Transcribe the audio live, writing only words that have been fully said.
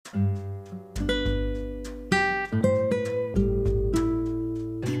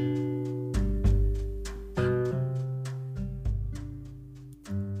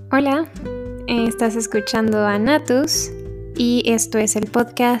Hola, estás escuchando a Natus y esto es el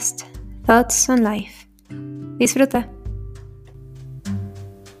podcast Thoughts on Life. Disfruta.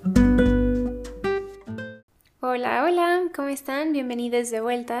 Hola, ¿cómo están? Bienvenidos de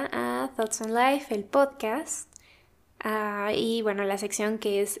vuelta a Thoughts on Life, el podcast. Y bueno, la sección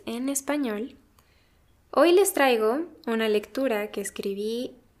que es en español. Hoy les traigo una lectura que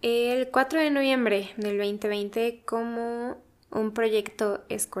escribí el 4 de noviembre del 2020 como un proyecto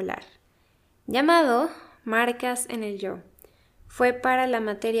escolar llamado Marcas en el Yo. Fue para la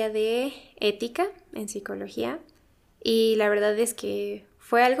materia de ética en psicología y la verdad es que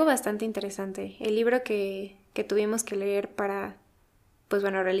fue algo bastante interesante. El libro que tuvimos que leer para,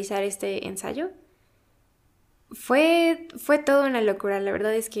 realizar este ensayo fue toda una locura. La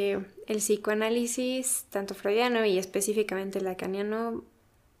verdad es que el psicoanálisis, tanto freudiano y específicamente lacaniano,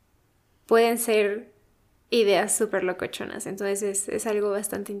 pueden ser ideas súper locochonas. Entonces es algo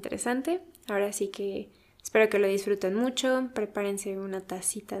bastante interesante. Ahora sí que espero que lo disfruten mucho. Prepárense una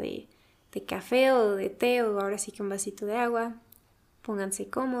tacita de café o de té o ahora sí que un vasito de agua. Pónganse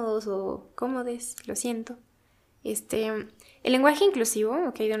cómodos o cómodes, lo siento. El lenguaje inclusivo,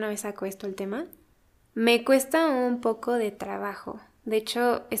 ok, de una vez saco esto el tema, me cuesta un poco de trabajo. De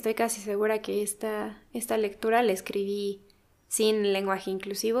hecho, estoy casi segura que esta lectura la escribí sin lenguaje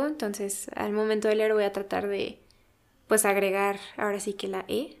inclusivo, entonces al momento de leer voy a tratar de agregar ahora sí que la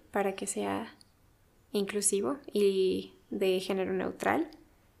E para que sea inclusivo y de género neutral.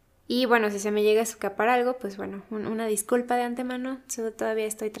 Y bueno, si se me llega a escapar algo, una disculpa de antemano. Yo todavía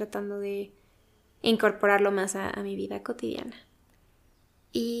estoy tratando de incorporarlo más a mi vida cotidiana.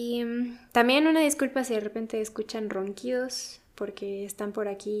 Y también una disculpa si de repente escuchan ronquidos, porque están por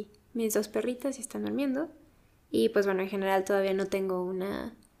aquí mis dos perritas y están durmiendo. Y en general todavía no tengo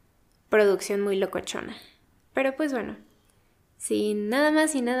una producción muy locochona. Pero sin nada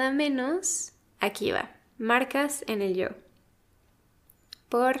más y nada menos, aquí va. Marcas en el Yo.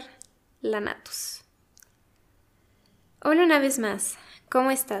 Por la Natus. Hola una vez más.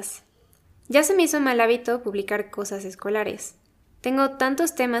 ¿Cómo estás? Ya se me hizo mal hábito publicar cosas escolares. Tengo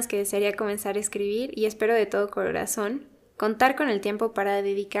tantos temas que desearía comenzar a escribir y espero de todo corazón contar con el tiempo para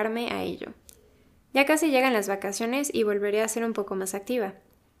dedicarme a ello. Ya casi llegan las vacaciones y volveré a ser un poco más activa.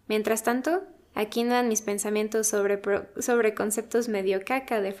 Mientras tanto, aquí andan mis pensamientos sobre conceptos medio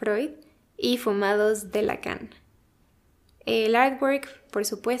caca de Freud y fumados de Lacan. El artwork, por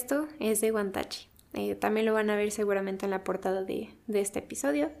supuesto, es de Wantachi. También lo van a ver seguramente en la portada de este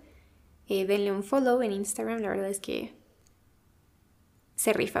episodio. Denle un follow en Instagram, la verdad es que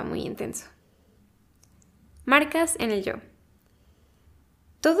se rifa muy intenso. Marcas en el Yo.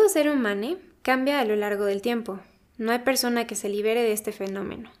 Todo ser humano cambia a lo largo del tiempo. No hay persona que se libere de este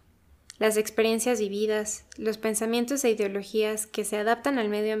fenómeno. Las experiencias vividas, los pensamientos e ideologías que se adaptan al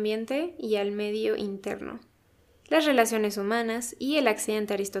medio ambiente y al medio interno, las relaciones humanas y el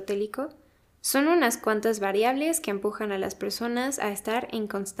accidente aristotélico son unas cuantas variables que empujan a las personas a estar en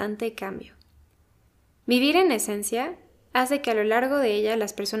constante cambio. Vivir en esencia hace que a lo largo de ella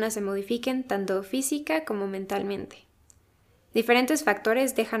las personas se modifiquen tanto física como mentalmente. Diferentes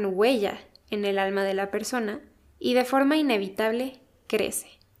factores dejan huella en el alma de la persona y de forma inevitable crece.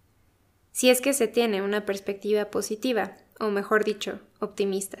 Si es que se tiene una perspectiva positiva, o mejor dicho,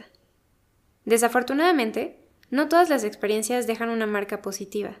 optimista. Desafortunadamente, no todas las experiencias dejan una marca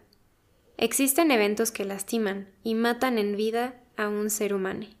positiva. Existen eventos que lastiman y matan en vida a un ser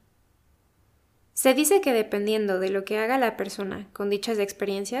humano. Se dice que dependiendo de lo que haga la persona con dichas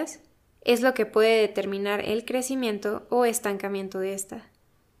experiencias, es lo que puede determinar el crecimiento o estancamiento de esta.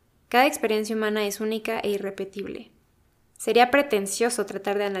 Cada experiencia humana es única e irrepetible. Sería pretencioso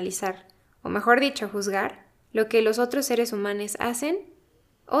tratar de analizar, o mejor dicho, juzgar, lo que los otros seres humanos hacen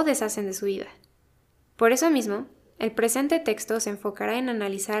o deshacen de su vida. Por eso mismo, el presente texto se enfocará en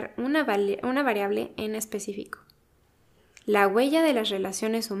analizar una variable en específico: la huella de las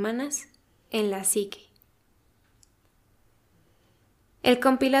relaciones humanas en la psique. El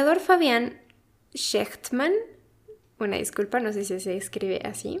compilador Fabián Schechtman, una disculpa, no sé si se escribe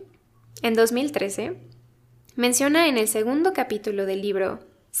así, en 2013, menciona en el segundo capítulo del libro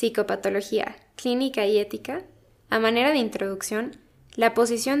Psicopatología, Clínica y Ética, a manera de introducción, la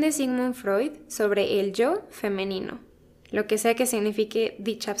posición de Sigmund Freud sobre el yo femenino, lo que sea que signifique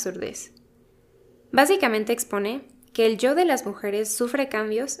dicha absurdez. Básicamente expone que el yo de las mujeres sufre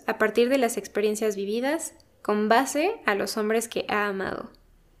cambios a partir de las experiencias vividas con base a los hombres que ha amado.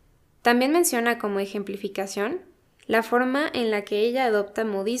 También menciona como ejemplificación la forma en la que ella adopta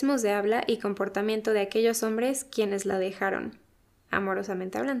modismos de habla y comportamiento de aquellos hombres quienes la dejaron,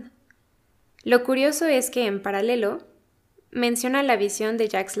 amorosamente hablando. Lo curioso es que en paralelo, menciona la visión de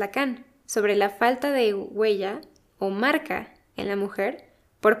Jacques Lacan sobre la falta de huella o marca en la mujer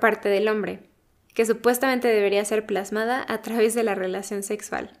por parte del hombre, que supuestamente debería ser plasmada a través de la relación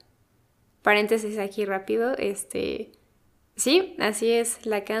sexual. Paréntesis aquí rápido, sí, así es,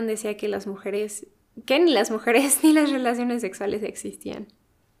 Lacan decía que ni las mujeres ni las relaciones sexuales existían.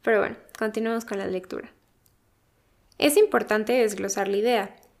 Pero bueno, continuemos con la lectura. Es importante desglosar la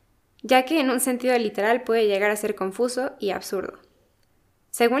idea, ya que en un sentido literal puede llegar a ser confuso y absurdo.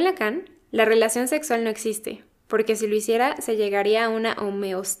 Según Lacan, la relación sexual no existe, porque si lo hiciera se llegaría a una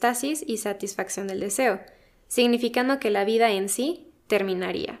homeostasis y satisfacción del deseo, significando que la vida en sí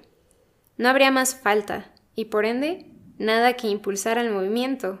terminaría. No habría más falta, y por ende, nada que impulsara el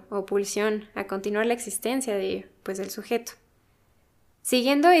movimiento o pulsión a continuar la existencia del sujeto.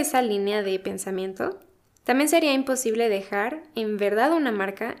 Siguiendo esa línea de pensamiento, también sería imposible dejar en verdad una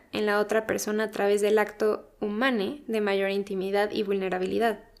marca en la otra persona a través del acto humano de mayor intimidad y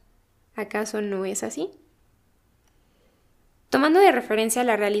vulnerabilidad. ¿Acaso no es así? Tomando de referencia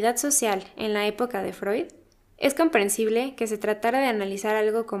la realidad social en la época de Freud, es comprensible que se tratara de analizar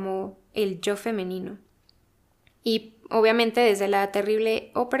algo como el yo femenino. Y obviamente desde la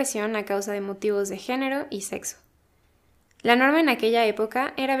terrible opresión a causa de motivos de género y sexo. La norma en aquella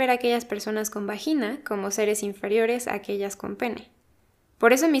época era ver a aquellas personas con vagina como seres inferiores a aquellas con pene.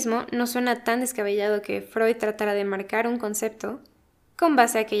 Por eso mismo no suena tan descabellado que Freud tratara de marcar un concepto con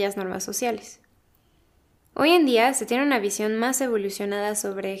base a aquellas normas sociales. Hoy en día se tiene una visión más evolucionada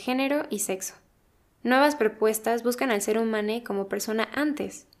sobre género y sexo. Nuevas propuestas buscan al ser humano como persona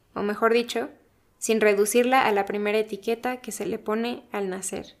antes, o mejor dicho, sin reducirla a la primera etiqueta que se le pone al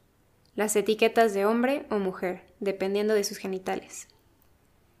nacer. Las etiquetas de hombre o mujer, dependiendo de sus genitales.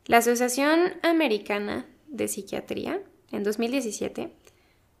 La Asociación Americana de Psiquiatría, en 2017,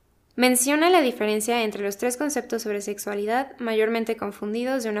 menciona la diferencia entre los tres conceptos sobre sexualidad mayormente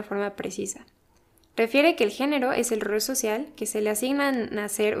confundidos de una forma precisa. Refiere que el género es el rol social que se le asigna a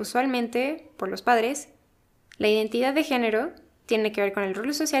nacer usualmente por los padres. La identidad de género tiene que ver con el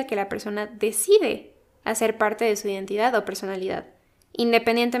rol social que la persona decide hacer parte de su identidad o personalidad,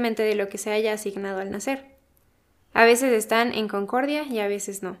 independientemente de lo que se haya asignado al nacer. A veces están en concordia y a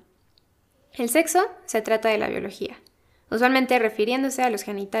veces no. El sexo se trata de la biología, usualmente refiriéndose a los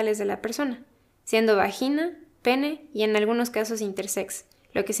genitales de la persona, siendo vagina, pene y en algunos casos intersex,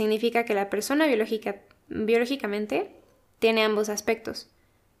 lo que significa que la persona biológicamente tiene ambos aspectos,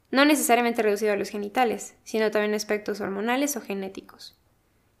 no necesariamente reducido a los genitales, sino también aspectos hormonales o genéticos.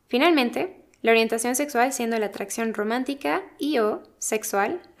 Finalmente, la orientación sexual siendo la atracción romántica y o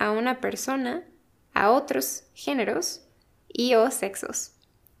sexual a una persona, a otros géneros y o sexos.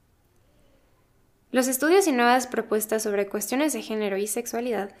 Los estudios y nuevas propuestas sobre cuestiones de género y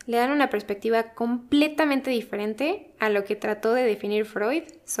sexualidad le dan una perspectiva completamente diferente a lo que trató de definir Freud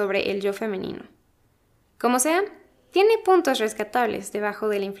sobre el yo femenino. Como sea, tiene puntos rescatables debajo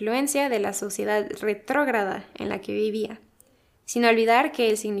de la influencia de la sociedad retrógrada en la que vivía, sin olvidar que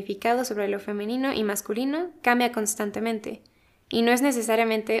el significado sobre lo femenino y masculino cambia constantemente, y no es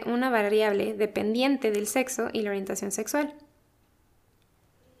necesariamente una variable dependiente del sexo y la orientación sexual.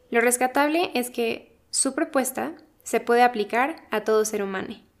 Lo rescatable es que su propuesta se puede aplicar a todo ser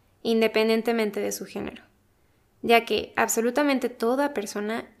humano, independientemente de su género, ya que absolutamente toda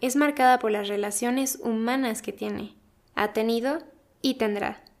persona es marcada por las relaciones humanas que tiene, ha tenido y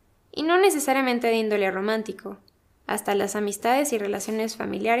tendrá, y no necesariamente de índole romántico. Hasta las amistades y relaciones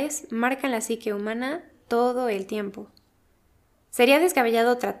familiares marcan la psique humana todo el tiempo. Sería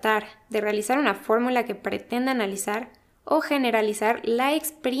descabellado tratar de realizar una fórmula que pretenda analizar o generalizar la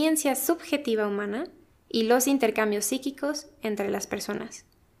experiencia subjetiva humana y los intercambios psíquicos entre las personas.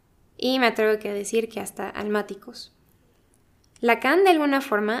 Y me atrevo a decir que hasta almáticos. Lacan de alguna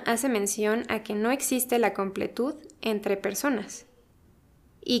forma hace mención a que no existe la completud entre personas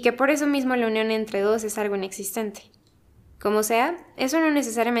y que por eso mismo la unión entre dos es algo inexistente. Como sea, eso no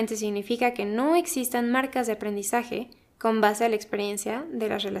necesariamente significa que no existan marcas de aprendizaje con base a la experiencia de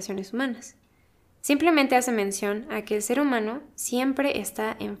las relaciones humanas. Simplemente hace mención a que el ser humano siempre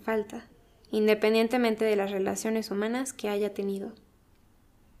está en falta, independientemente de las relaciones humanas que haya tenido.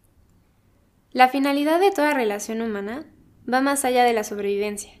 La finalidad de toda relación humana va más allá de la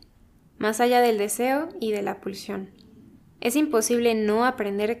sobrevivencia, más allá del deseo y de la pulsión. Es imposible no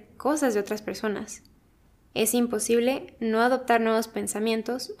aprender cosas de otras personas. Es imposible no adoptar nuevos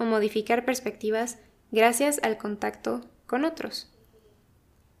pensamientos o modificar perspectivas gracias al contacto con otros.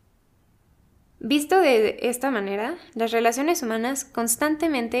 Visto de esta manera, las relaciones humanas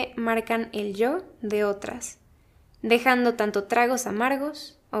constantemente marcan el yo de otras, dejando tanto tragos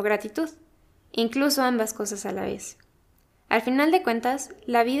amargos o gratitud, incluso ambas cosas a la vez. Al final de cuentas,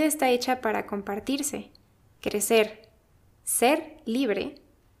 la vida está hecha para compartirse, crecer, ser libre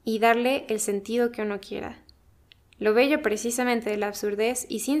y darle el sentido que uno quiera. Lo bello precisamente de la absurdez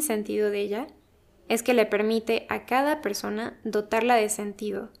y sin sentido de ella es que le permite a cada persona dotarla de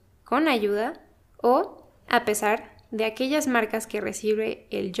sentido, con ayuda o a pesar de aquellas marcas que recibe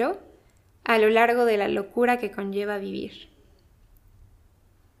el yo a lo largo de la locura que conlleva vivir.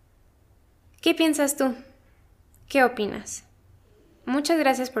 ¿Qué piensas tú? ¿Qué opinas? Muchas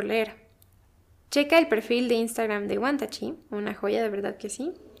gracias por leer. Checa el perfil de Instagram de Wantachi, una joya de verdad que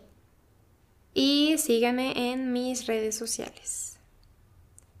sí. Y sígueme en mis redes sociales.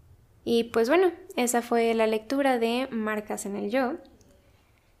 Y pues bueno, esa fue la lectura de Marcas en el Yo.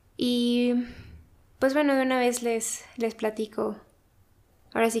 Y pues bueno, de una vez les platico.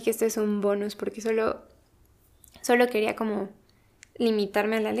 Ahora sí que esto es un bonus porque solo quería como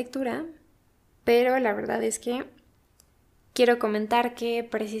limitarme a la lectura. Pero la verdad es que quiero comentar que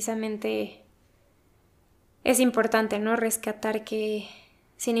precisamente es importante, ¿no? Rescatar que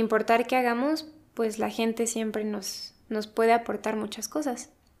sin importar qué hagamos, pues la gente siempre nos puede aportar muchas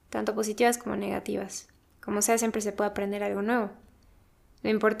cosas, tanto positivas como negativas. Como sea, siempre se puede aprender algo nuevo. Lo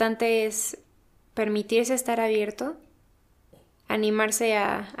importante es permitirse estar abierto, animarse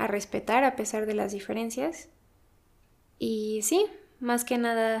a respetar a pesar de las diferencias. Y sí, más que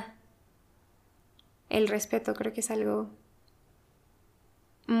nada, el respeto creo que es algo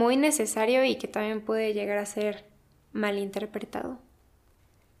muy necesario y que también puede llegar a ser malinterpretado.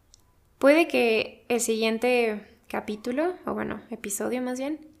 Puede que el siguiente capítulo, o bueno, episodio más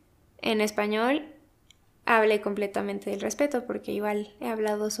bien, en español hable completamente del respeto, porque igual he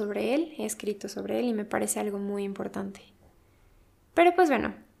hablado sobre él, he escrito sobre él y me parece algo muy importante. Pero pues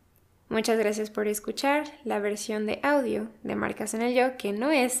bueno, muchas gracias por escuchar la versión de audio de Marcas en el Yo, que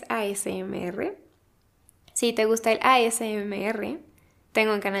no es ASMR. Si te gusta el ASMR,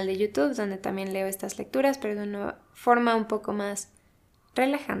 tengo un canal de YouTube donde también leo estas lecturas, pero de una forma un poco más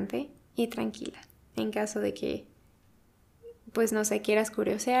relajante y tranquila, en caso de que, pues no sé, quieras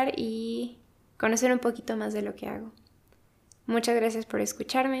curiosear y conocer un poquito más de lo que hago. Muchas gracias por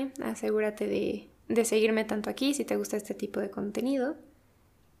escucharme, asegúrate de seguirme tanto aquí si te gusta este tipo de contenido.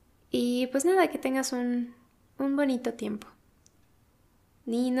 Y pues nada, que tengas un bonito tiempo.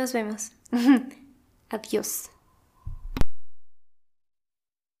 Y nos vemos. Adiós.